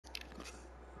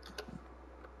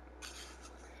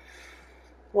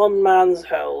One man's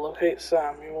hell, locate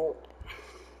Samuel.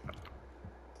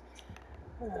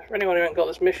 For anyone who hasn't got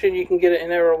this mission, you can get it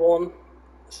in Error 1. There's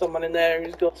someone in there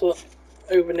who's got it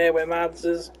over near where Mads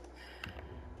is.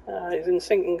 He's in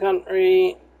Sinking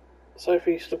Country,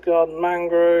 southeast of Garden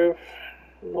Mangrove,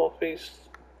 northeast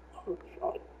of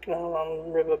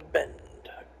River Bend.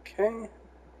 Okay.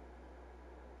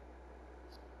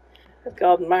 There's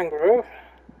Garden Mangrove,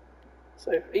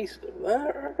 southeast of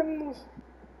there, I reckon.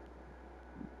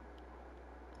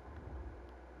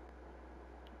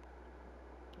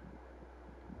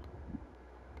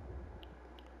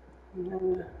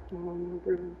 And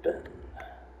River Bend.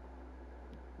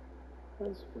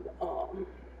 That's the arm.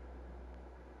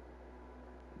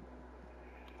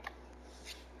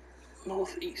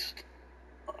 Northeast.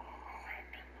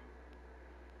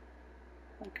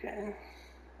 Okay.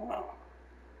 Wow.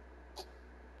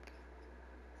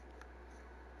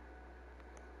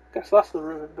 Guess that's the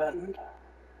River Bend.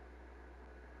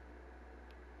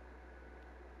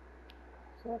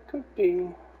 So it could be.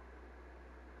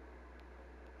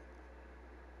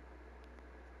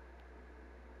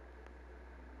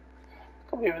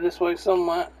 Could be over this way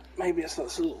somewhere. Maybe it's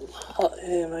this little hut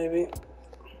here, maybe.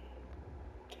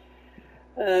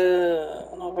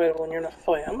 Not available when you're in a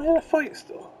fight. Am I in a fight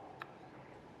still?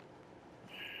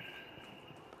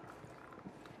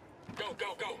 Go,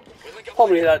 go, go.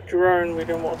 Probably that drone we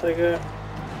didn't want to take out.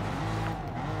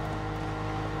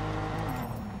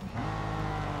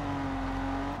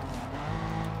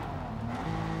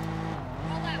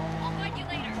 Roll out. I'll find you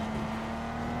later.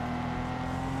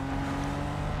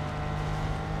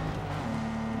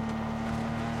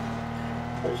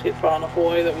 We'll just get far enough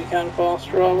away that we can fast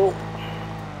travel.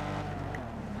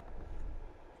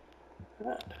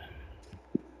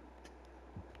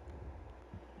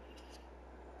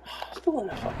 Still in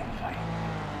a fucking fight.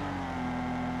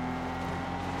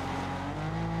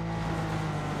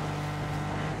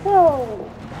 Whoa!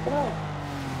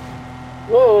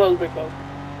 Whoa, that was a big bug.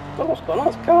 God, what's going on?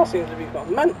 This car seems to be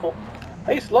gone mental.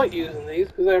 I used to like using these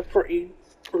because they're pretty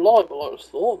reliable, I was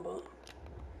thought, but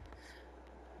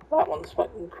that one's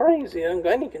fucking crazy. I haven't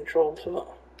got any control to it.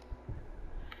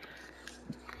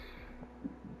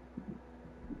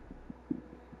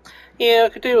 Yeah, I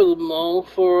could do with them all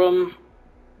for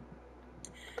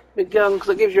the gun because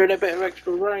it gives you a bit of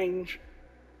extra range.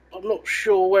 I'm not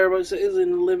sure whereabouts it is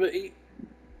in Liberty.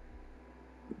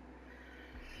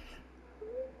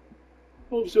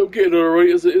 Obviously, I'm getting alright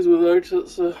as it is without it,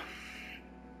 so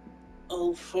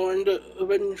I'll find it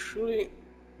eventually.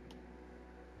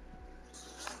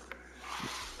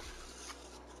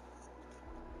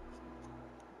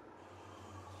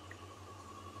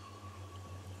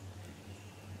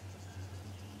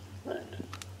 Right.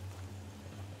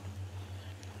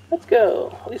 Let's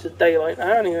go. At least it's daylight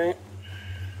now, anyway.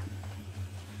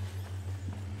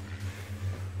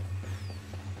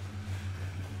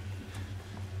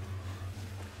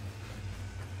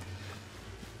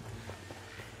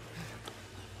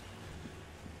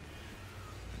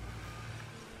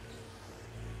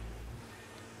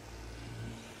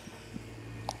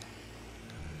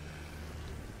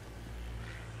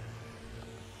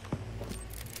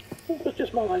 It's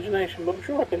just my imagination, but I'm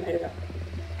sure I can hear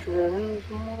drones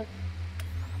and all that.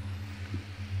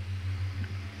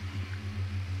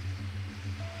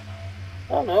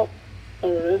 Oh no,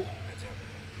 there it is. Bad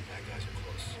guys are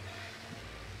close.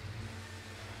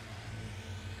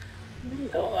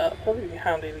 Intel, that'd probably be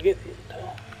handy to get the intel.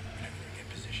 Whenever we get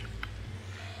position.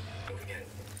 Moving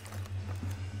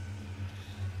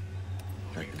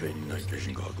in. Activating night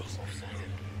vision goggles.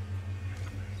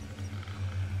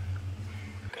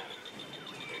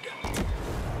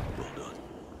 Well done.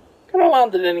 Could have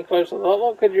landed any closer than that,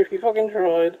 what could you if you fucking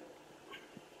tried?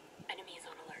 Enemies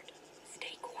on alert.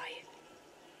 Stay quiet.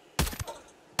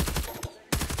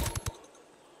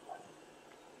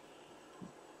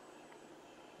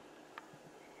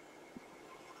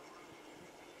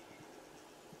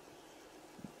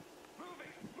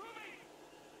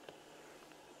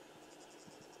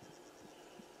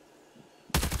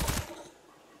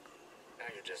 Now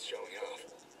you're just showing off.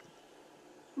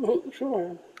 Oh,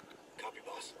 sure. Copy,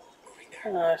 boss.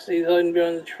 Moving there. I see he's hiding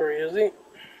behind the tree, is he?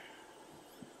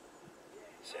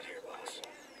 Sit here, boss.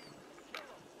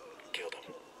 Killed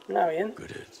him. Now Ian.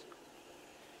 Good hits.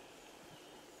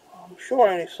 I'm sure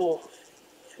I only saw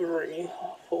 3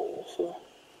 or 4, so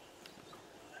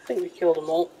I think we killed them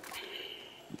all.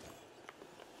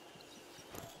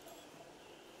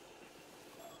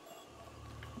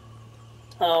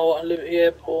 Oh, at Liberty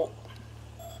Airport.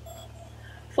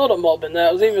 I thought it might have been there.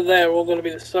 It was either there or going to be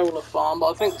the solar farm,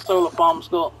 but I think the solar farm's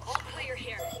got All clear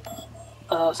here.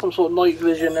 some sort of night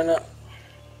vision in it.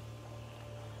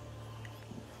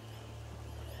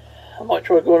 Might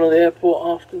try going to the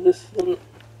airport after this then,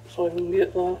 so I can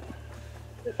get there.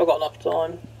 If I've got enough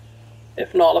time.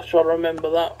 If not, I'll try to remember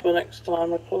that for next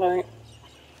time I play.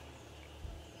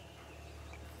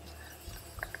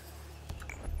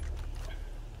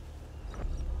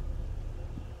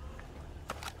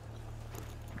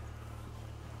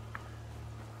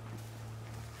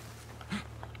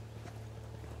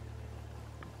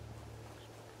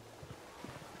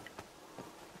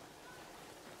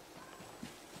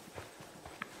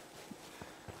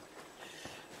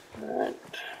 Alright.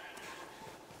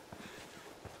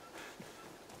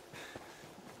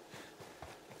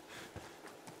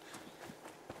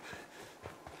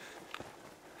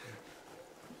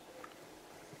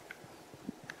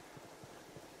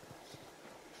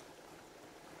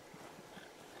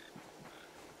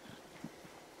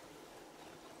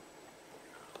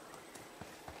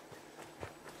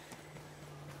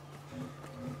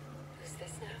 Who's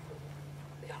this now?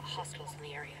 We got hostiles in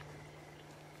the area.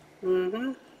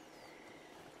 Mm-hmm.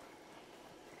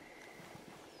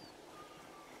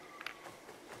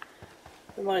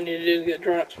 What I might need to do is get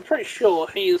Drax. I'm pretty sure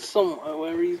he is somewhere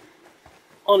where he's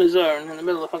on his own in the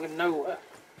middle of fucking nowhere.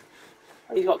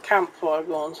 He's got campfire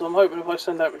going, so I'm hoping if I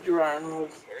send out a drone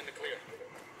with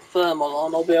thermal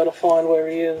on, I'll be able to find where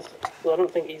he is. So I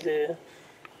don't think he's here.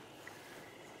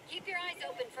 Keep your eyes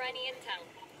open for any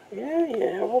intel.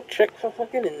 Yeah, we'll check for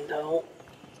fucking intel.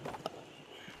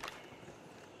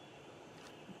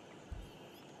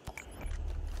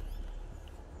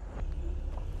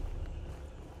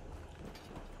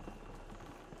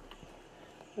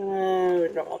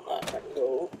 We don't want that. That can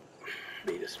go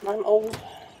be dismantled.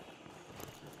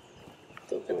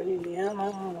 Don't think we need the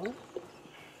ammo.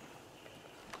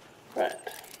 Right.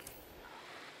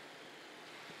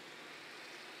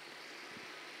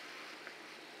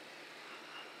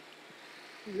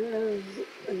 There's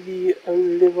the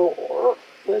river.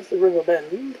 There's the river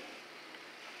bend.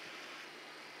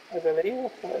 I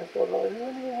believe. That is what I was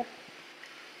anyway.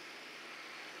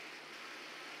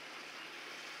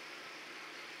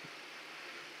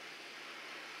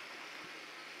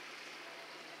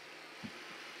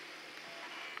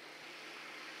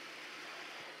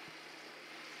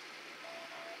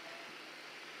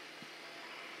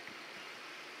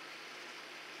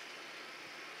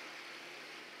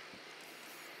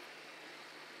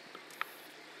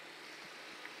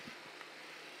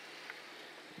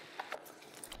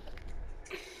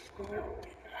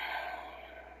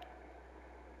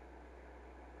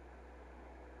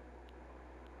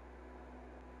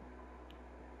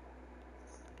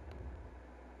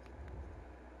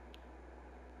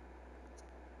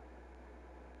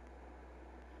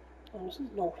 Oh, this is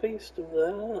northeast of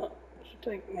there. It should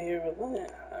take me over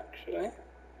there, actually.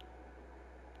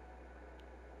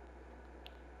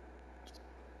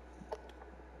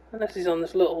 Unless he's on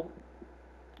this little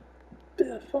bit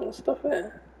of fun stuff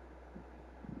here.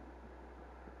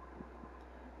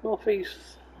 Northeast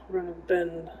River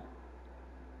Bend.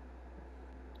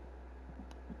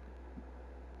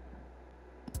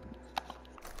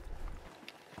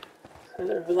 Head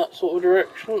over that sort of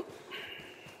direction.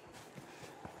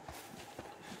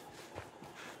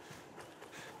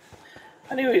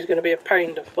 I knew he was going to be a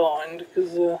pain to find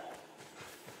because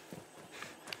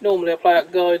normally I play out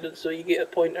guided so you get a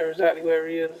pointer exactly where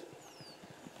he is.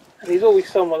 And he's always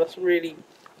somewhere that's really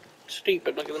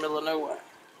stupid, like in the middle of nowhere.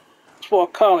 That's what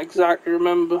I can't exactly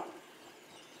remember.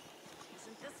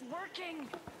 Isn't this working?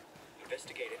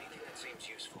 Investigate anything that seems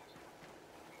useful.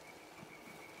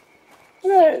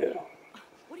 No,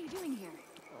 What are you doing here?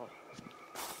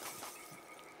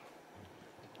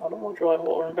 I don't want dry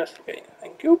water investigating,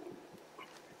 thank you.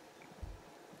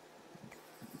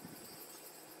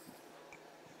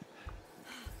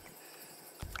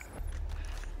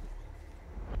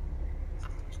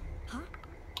 Huh?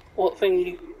 What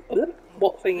thing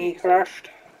he crashed?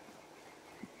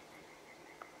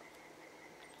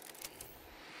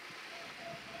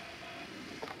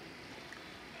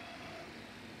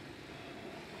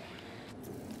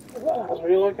 Is that what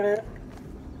we're looking at?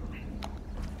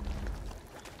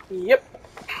 Yep.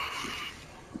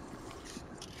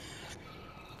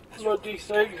 What do you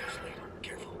say?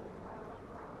 Careful.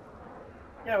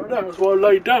 Yeah, well, that was why I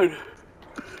laid down.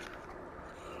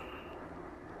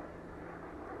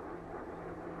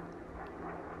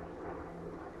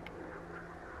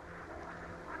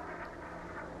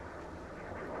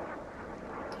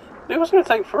 It was going to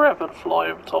take forever to fly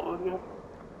over top of you.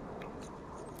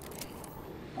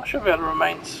 I should be able to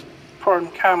remain prone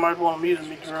camoed while I'm using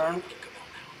my drone.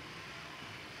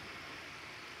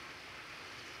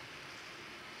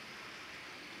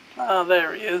 Ah,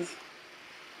 there he is.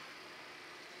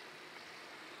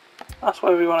 That's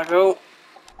where we want to go.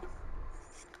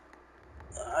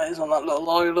 He's on that little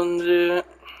island here.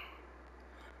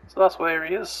 So that's where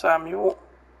he is, Samuel.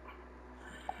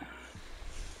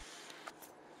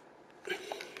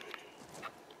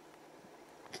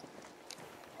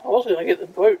 I was going to get the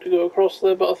boat to go across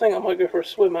there, but I think I might go for a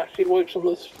swim actually, wipe some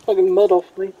of this fucking mud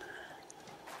off me.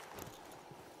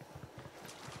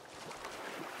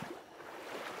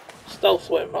 Stealth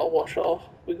swim, I'll wash off.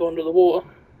 We go under the water.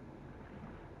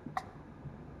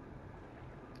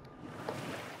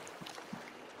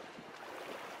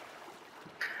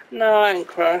 No, I ain't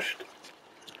crashed.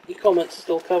 Your comments are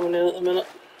still coming in at the minute.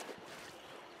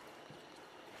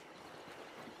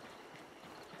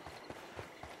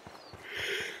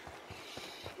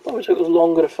 Probably took us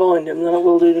longer to find him than it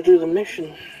will do to do the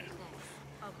mission.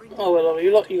 Oh well, have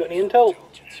you lot? You got any intel?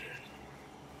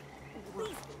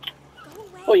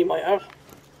 Oh, you might have.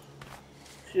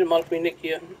 She didn't mind if we nick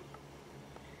your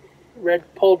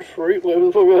red pod fruit, whatever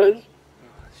the fuck it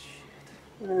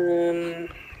is.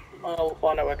 I'll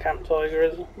find out where Camp Tiger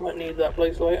is. Might need that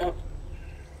place later.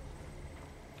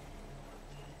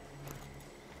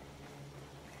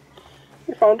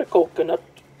 We found a coconut.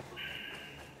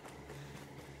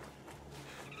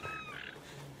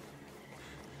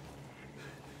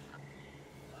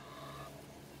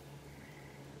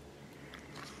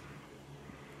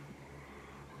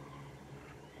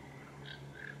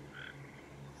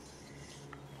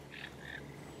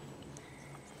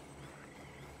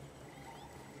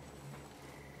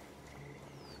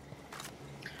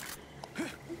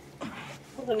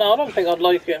 No, I don't think I'd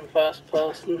like it in first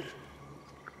person.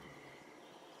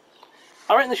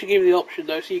 I reckon they should give you the option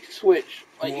though, so you can switch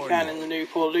like you can in the new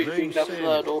Call of Duty. You can have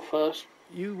third or first.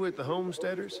 You with the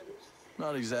homesteaders?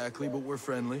 Not exactly, but we're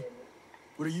friendly.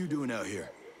 What are you doing out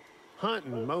here?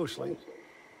 Hunting, mostly.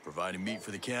 Providing meat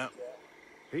for the camp?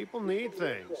 People need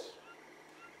things.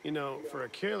 You know, for a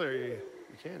killer, you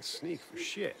can't sneak for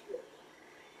shit.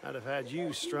 I'd have had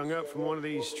you strung up from one of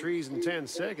these trees in 10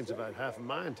 seconds if I'd half a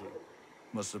mind to.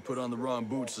 Must have put on the wrong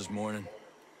boots this morning.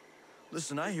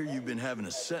 Listen, I hear you've been having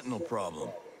a sentinel problem.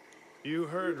 You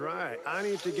heard right. I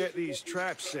need to get these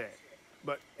traps set.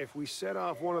 But if we set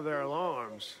off one of their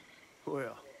alarms,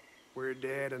 well, we're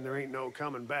dead and there ain't no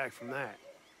coming back from that.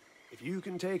 If you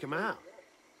can take them out,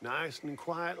 nice and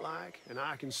quiet like, and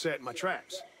I can set my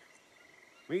traps.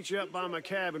 Meet you up by my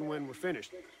cabin when we're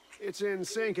finished. It's in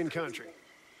sinking country.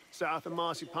 South of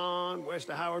Mossy Pond, west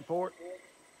of Howard Port.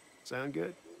 Sound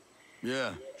good?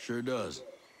 Yeah, sure does.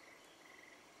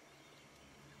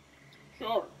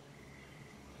 Sure.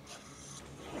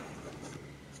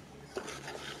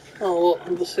 Oh, what,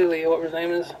 Vasily, whatever his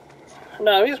name is.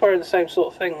 No, he's wearing the same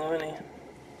sort of thing though, isn't he?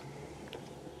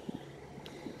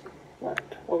 Right,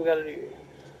 what we gotta do?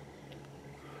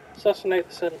 Assassinate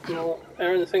the Sentinel.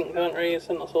 They're in the sinking country,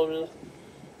 Sentinel soldiers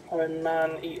are in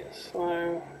man-eater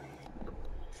slough.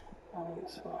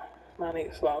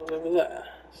 Man-eater slough is over there,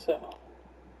 so.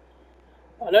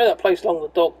 I know that place along the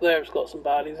dock there has got some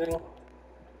baddies in it.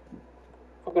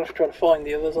 I've got to try to find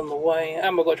the others on the way,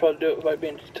 and we've got to try to do it without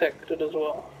being detected as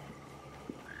well.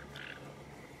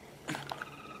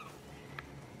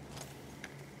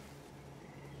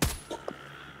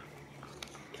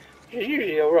 Which is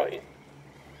usually alright.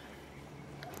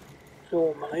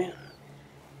 Normally.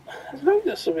 There's loads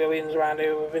of civilians around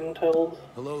here with intel.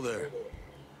 Hello there.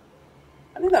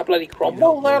 I think that bloody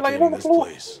Cromwell there laying on the floor.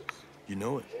 Place. You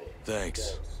know it?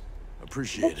 Thanks.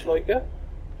 Appreciate Looks it. like her.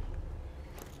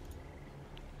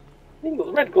 You've got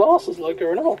the red glasses like her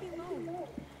and all.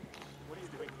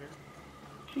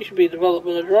 She should be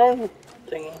developing a drone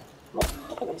thingy. Not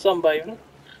fucking sunbathing.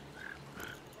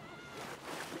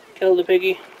 Kill the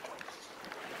piggy.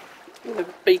 Give the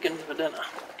bacon for dinner.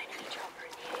 I need a chopper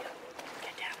in the AO.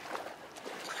 Get down.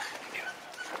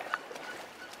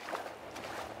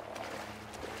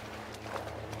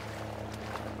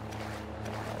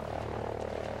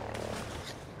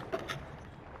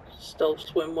 Stealth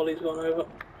swim while he's gone over.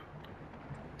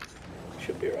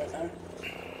 Should be right now.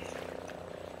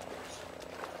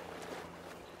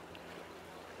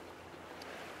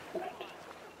 Right.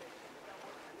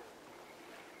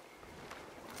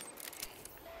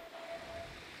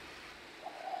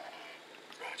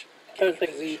 I don't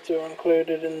think these two are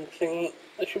included in the thingy.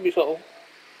 There should be sort of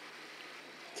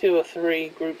 2 or 3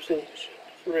 groups of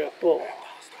 3 or 4.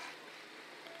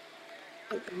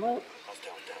 Look at them out.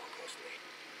 Hostile down close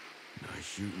to me. Nice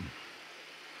shooting.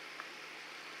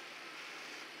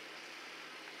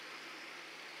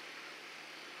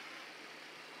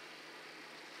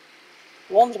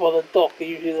 Ones by the dock are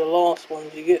usually the last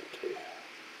ones you get to.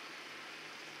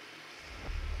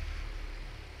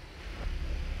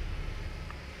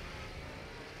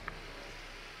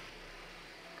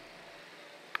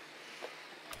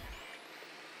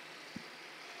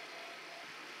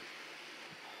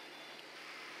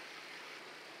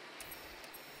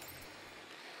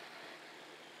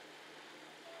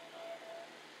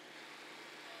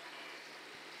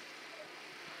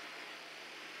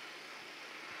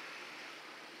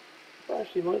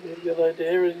 Actually, might be a good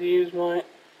idea is to use my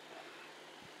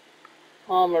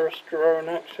armorous drone.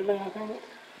 Actually, I think.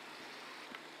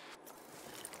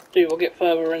 Dude, we'll get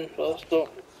further in first, though.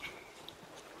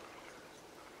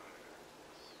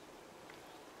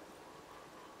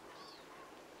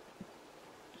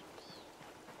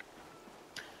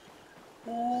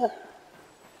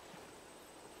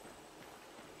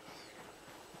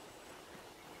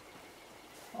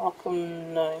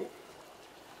 Arkham Knight.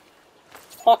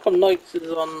 Arkham Knights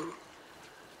is on.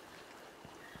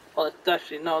 Well, it's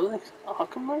actually no, I don't think it's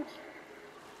Arkham Knights.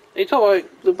 Are you talking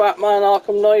about the Batman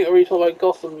Arkham Knight, or are you talking about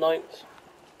Gotham Knights?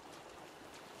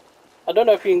 I don't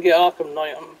know if you can get Arkham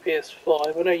Knight on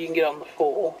PS5. I know you can get it on the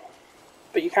 4,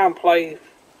 but you can play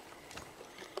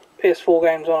PS4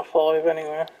 games on a 5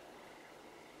 anyway.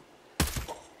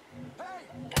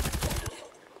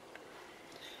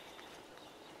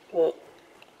 But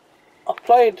I've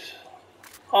played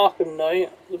Arkham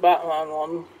Knight, the Batman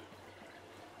one.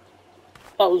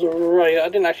 That was alright. I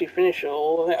didn't actually finish it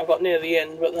all. I think I got near the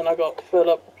end, but then I got fed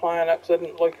up playing it because I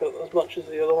didn't like it as much as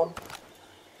the other one.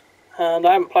 And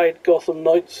I haven't played Gotham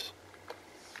Knights.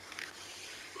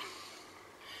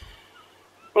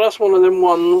 But that's one of them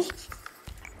ones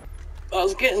that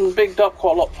was getting bigged up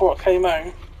quite a lot before it came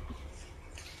out.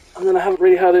 And then I haven't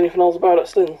really heard anything else about it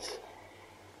since.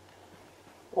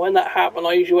 When that happened,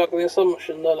 I usually work with the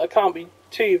assumption that it can't be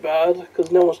too bad because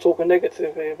no one's talking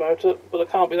negatively about it, but it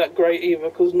can't be that great either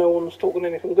because no one's talking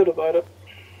anything good about it.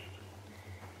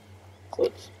 So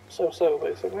it's so-so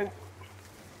basically.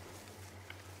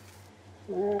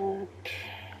 Right.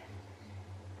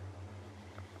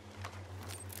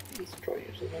 Let's try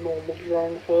using the normal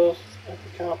drone first. If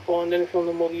we can't find anything,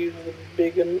 then we'll use the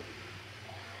big one.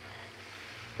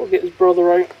 We'll get his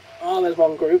brother out. Ah, there's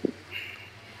one group.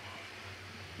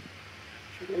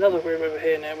 Should be another group over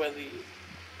here now where the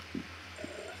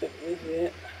I think this is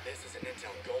it. This is an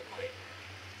intel gold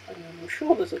mine. I'm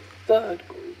sure there's a third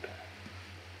group.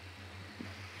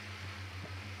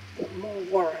 But more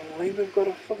worryingly, we've got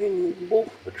a fucking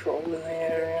wolf patrol in the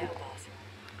area. Now, boss.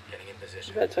 Getting in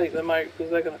position. We better take them out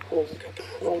because they're going to cause us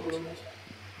problems. Wolf in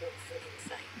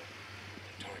sight.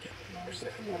 Target. We're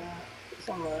set. It's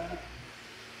on there.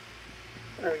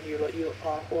 Where are you? Like you look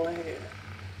halfway here.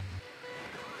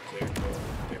 Clear.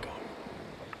 Pick on.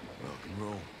 Rock and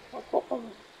roll. I've got one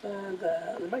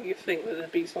there. They make you think that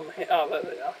there'd be some hit. Oh, there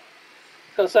they are. I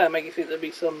was going to say, they make you think there'd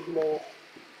be some more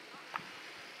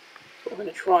sort of in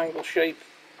a triangle shape.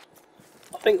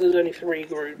 I think there's only 3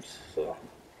 groups, so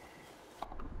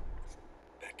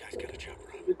That guy's got a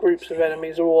chopper on. the groups of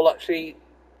enemies are all actually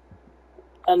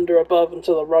under, above, and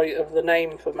to the right of the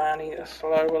name for Man-Eater,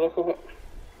 so I will look at it.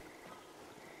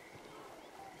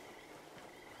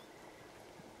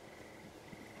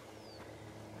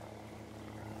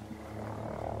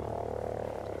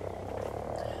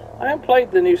 I haven't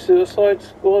played the new Suicide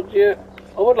Squad yet.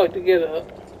 I would like to get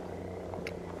it.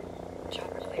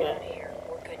 Chopper clear out of here.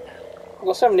 We're good now. I've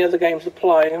got so many other games to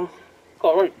play. I've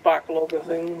got a right backlog of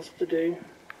things to do.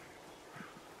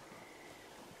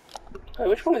 Oh,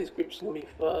 which one of these groups is going to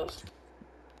be first?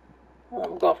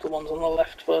 We'll go after the ones on the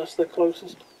left first, they're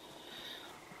closest.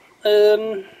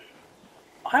 I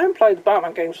haven't played the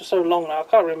Batman games for so long now, I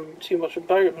can't remember too much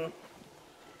about them.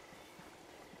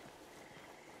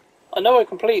 I know I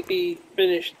completely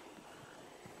finished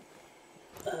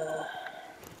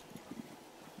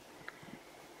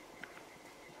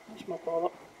what's my call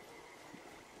up?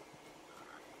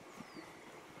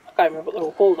 I can't remember what they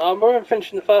were called now. I remember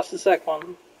finishing the first and second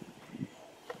one.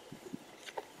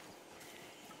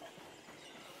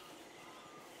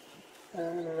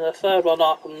 And the third one,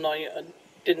 Arkham Knight, I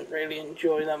didn't really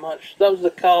enjoy that much. That was the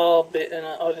car bit in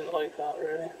it, I didn't like that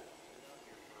really.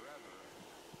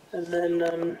 And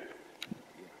then,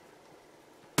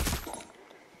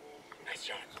 Nice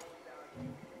shot.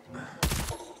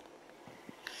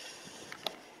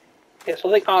 yeah, so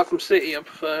I think Arkham City I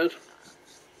preferred.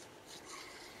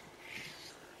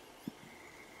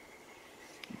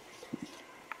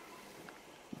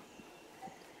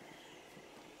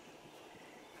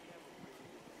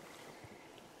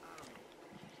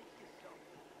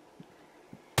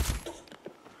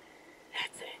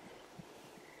 That's it.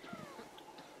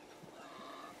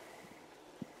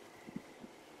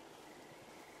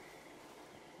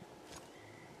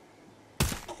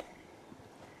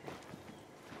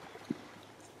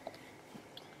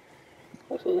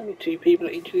 So there's only 2 people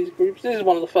at each of these groups. This is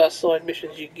one of the first side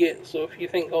missions you get, so if you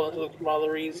think, oh, this looks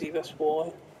rather easy, that's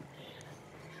why.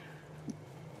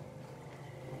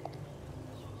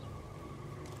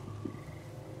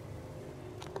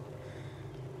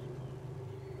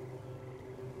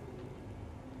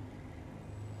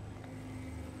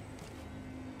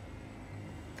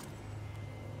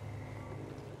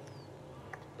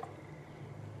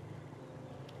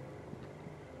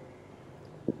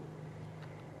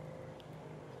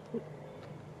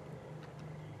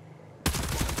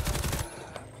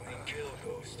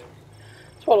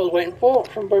 That's what I was waiting for,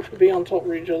 from both to be on top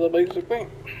of each other, basically.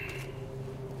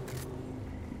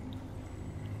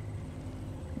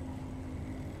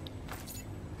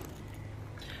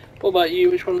 What about you?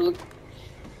 Which one of the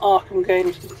Arkham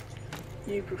games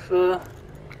do you prefer?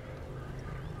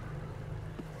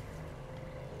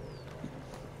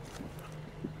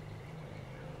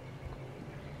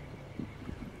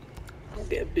 I'll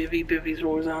get a bivvy. Bivvies are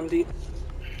always handy.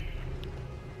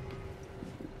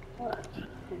 Right,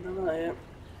 none of that yet.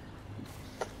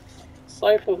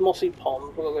 South of Mossy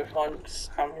Pond. We'll go find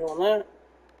Samuel now.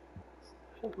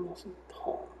 South of Mossy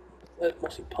Pond. There's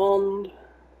Mossy Pond.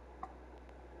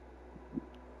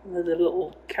 There's a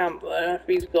little camp there. If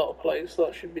he's got a place,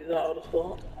 that should be that, I would have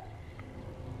thought.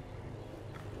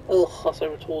 Ugh, that's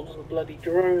over towards the bloody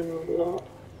drone. We'll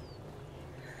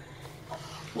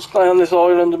stay on this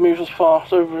island and move as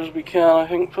fast over as we can, I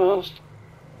think, first.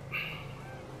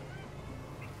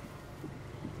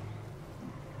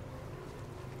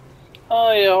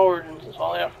 Oh yeah, Origins as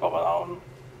well, yeah, I forgot about that one.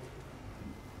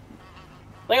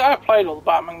 I think I played all the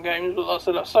Batman games, but like I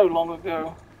said, that's so long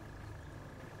ago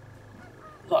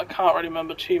that I can't really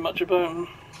remember too much about them.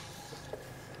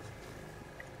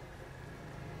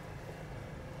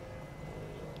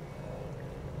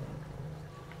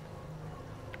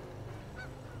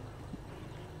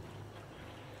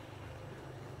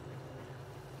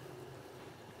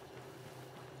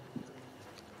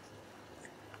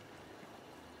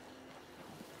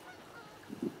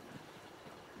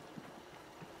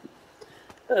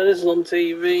 This is on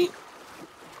TV.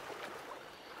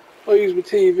 I use my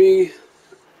TV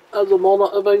as a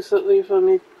monitor basically for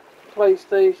my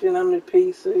PlayStation and my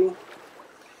PC.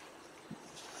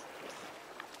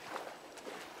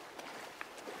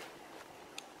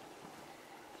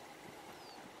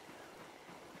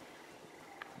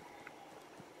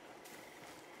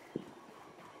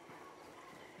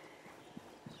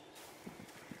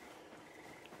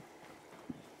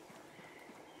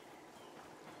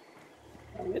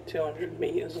 I'll get 200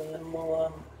 meters and then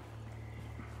we'll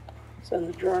send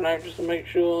the drone out just to make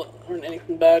sure there isn't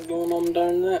anything bad going on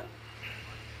down there.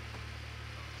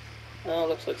 Oh,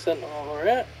 looks like Sentinel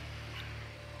alright.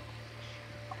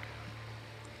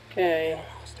 Okay.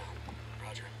 Hostile.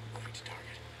 Roger. Moving to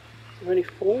target. Ready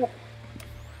for?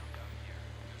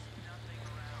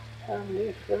 And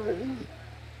if there is,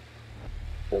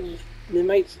 because the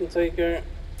mates can take her.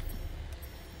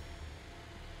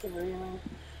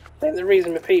 I think the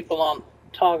reason the people aren't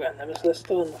targeting them is they're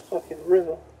still in the fucking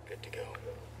river. Good to go.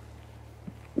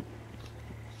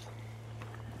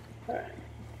 Alright.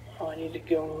 Oh, I need to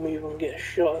go and move and get a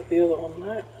shot at the other one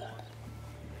now.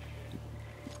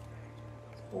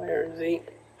 Where is he?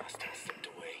 Hostile slipped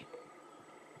away.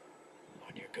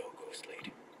 On your go, Ghost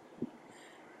Lead.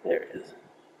 There he is.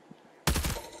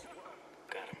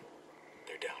 Got him.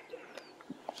 They're down.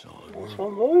 Solid Nice work.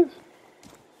 one, boys.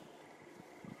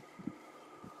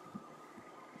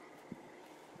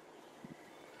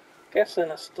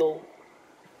 Guessing I still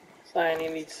saying he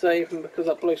needs saving because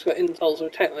that bloke's got intel, so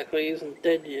technically he isn't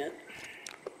dead yet.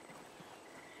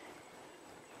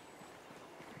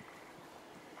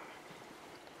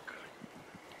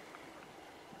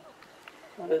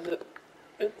 What is it?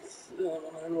 It's one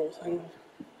of them little things.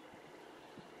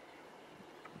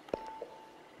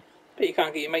 But you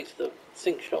can't get your mates to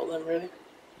sink shot them, really.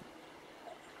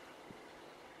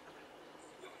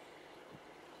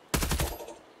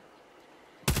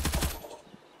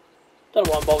 Don't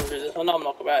know why I'm bothering with this. I know I'm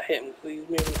not about to hit him because he's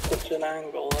moving such an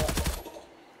angle that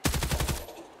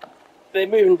they're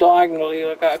moving diagonally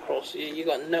like that across you. You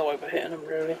got no way of hitting them,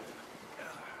 really.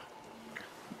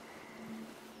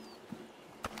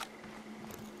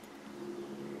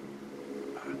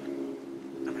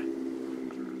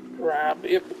 Grab,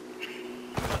 yep.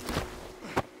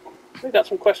 We got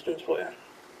some questions for you.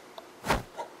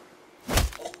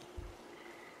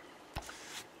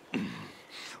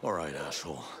 All right,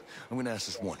 asshole. I'm gonna ask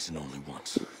this once and only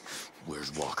once.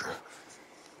 Where's Walker?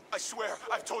 I swear,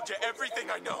 I've told you everything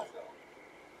I know.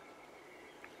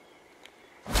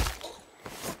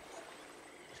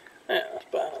 Yeah, that's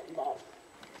better. Not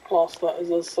class that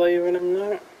as us saving him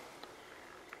now.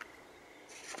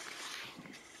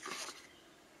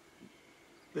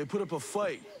 They put up a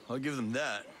fight. I'll give them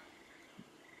that.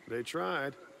 They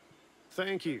tried.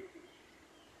 Thank you.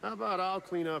 How about I'll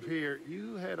clean up here,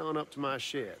 you head on up to my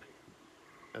shed.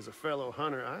 As a fellow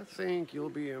hunter, I think you'll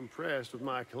be impressed with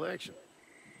my collection.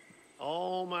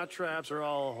 All my traps are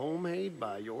all homemade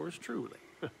by yours truly.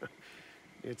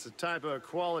 It's a type of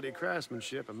quality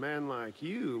craftsmanship a man like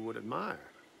you would admire.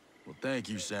 Well, thank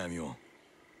you, Samuel.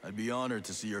 I'd be honored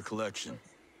to see your collection.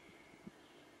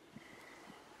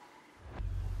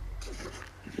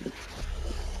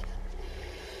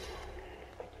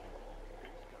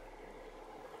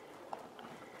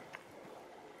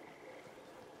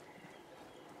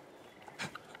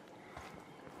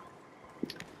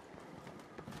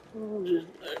 We'll just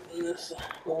open this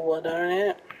all the way down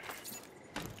here.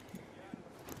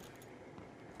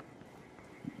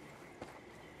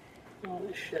 Oh,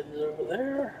 this shed's over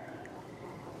there.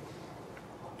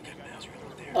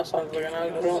 That sounds like an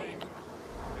Auroa.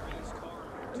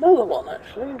 Another one,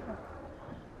 actually.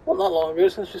 Not that long ago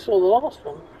since we saw the last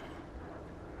one.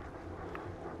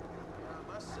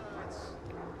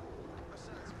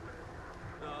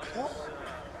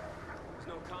 There's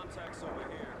no contacts over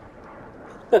here.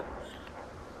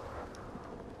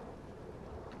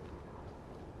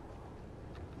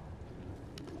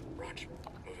 Roger.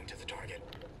 Moving to the target.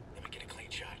 Let me get a clean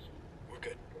shot. We're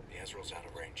good. The Ezreal's out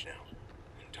of range now.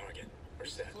 And target. We're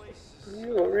set.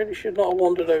 You really should not have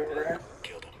wandered over there.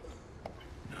 Killed him.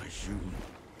 Nice shooting.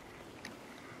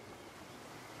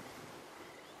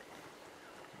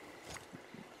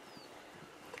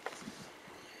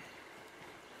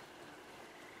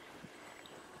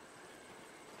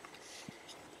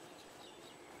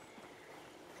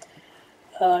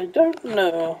 I don't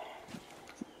know.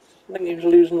 I think he was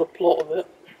losing the plot of it.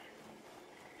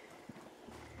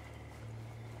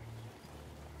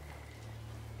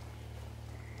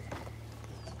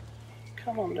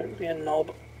 Come on, don't be a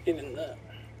knob. Get in there.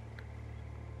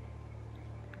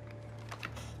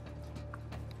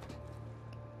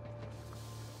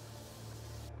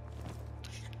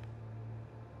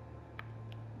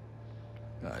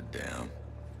 God damn.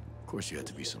 Of course you had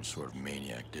to be some sort of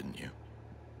maniac, didn't you?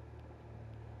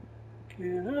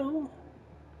 You know.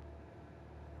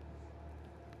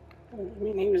 I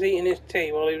mean, he was eating his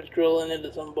tea while he was drilling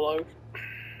into some bloke.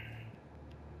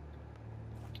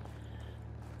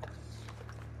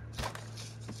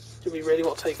 Do we really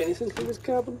want to take anything from this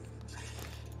cabin?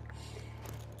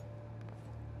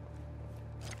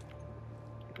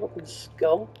 What the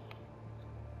skull?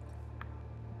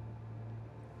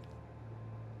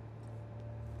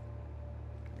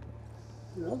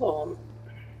 Another one.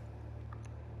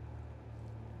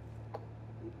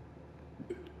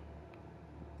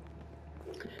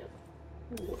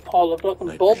 Pile of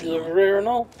fucking bobs over here and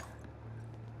all.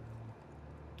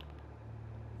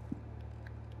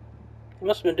 He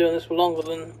must have been doing this for longer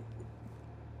than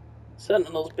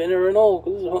Sentinel's been here and all,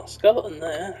 because there's a skeleton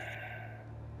there.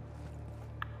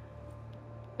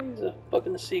 He's a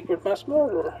fucking secret mass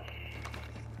murderer.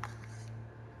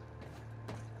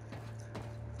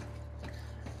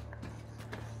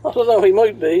 I don't know, he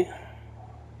might be.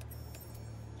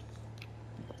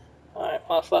 Alright,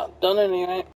 that's that done anyway.